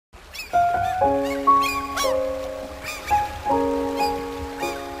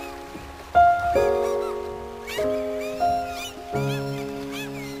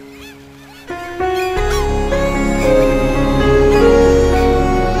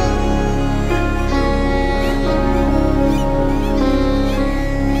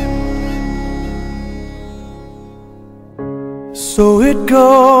So it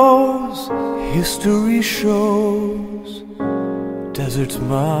goes, history shows, deserts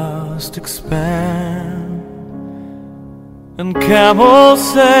must expand, and camels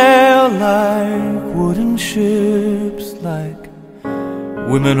sail like wooden ships, like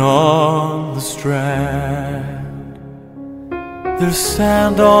women on the strand. There's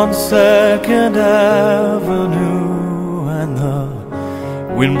sand on 2nd Avenue, and the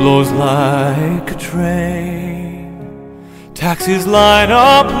wind blows like a train. Taxis line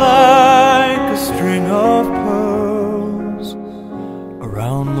up like a string of pearls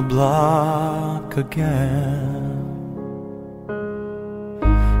around the block again.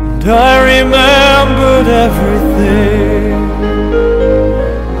 And I remembered everything,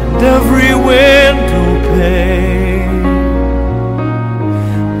 and every window pane.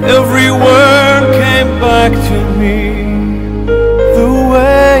 Every word came back to me the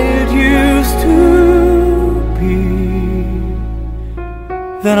way it used to be.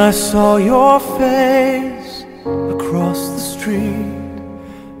 Then I saw your face across the street,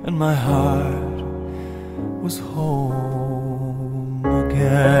 and my heart was home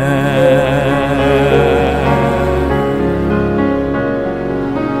again.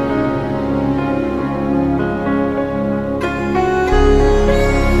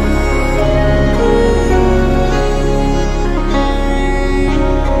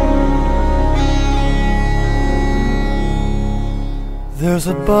 There's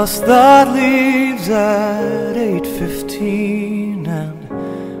a bus that leaves at 8:15 and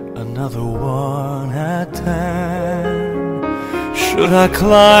another one at 10. Should I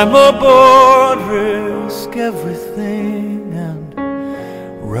climb aboard, risk everything, and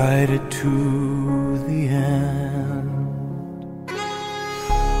ride it to the end?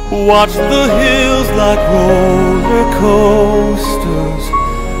 Watch the hills like roller coasters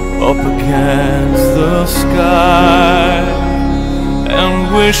up against the sky, and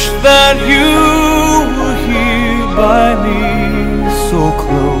wish that you were here by me, so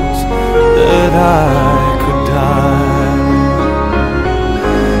close that I could die.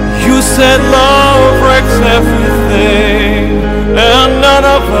 You said love wrecks everything, and none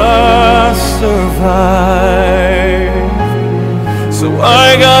of us survive. So I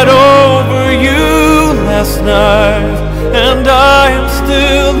got over you last night, and I am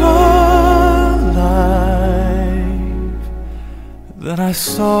still alive. Then I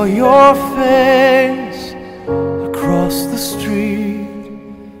saw your face across the street,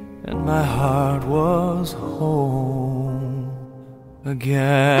 and my heart was home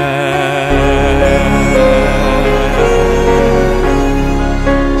again.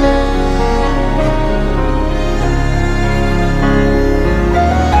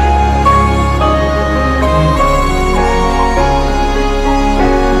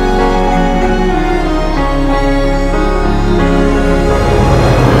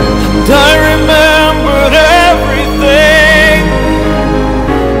 I remembered everything,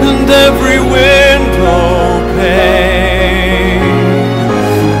 and every window pane.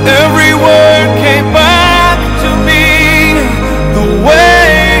 Every word came back to me the way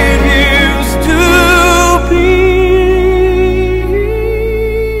it used to be.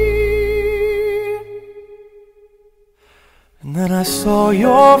 And then I saw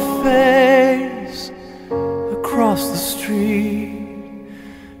your face across the street,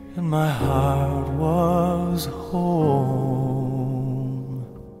 and my heart was home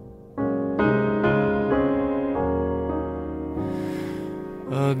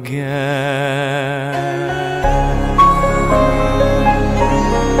again.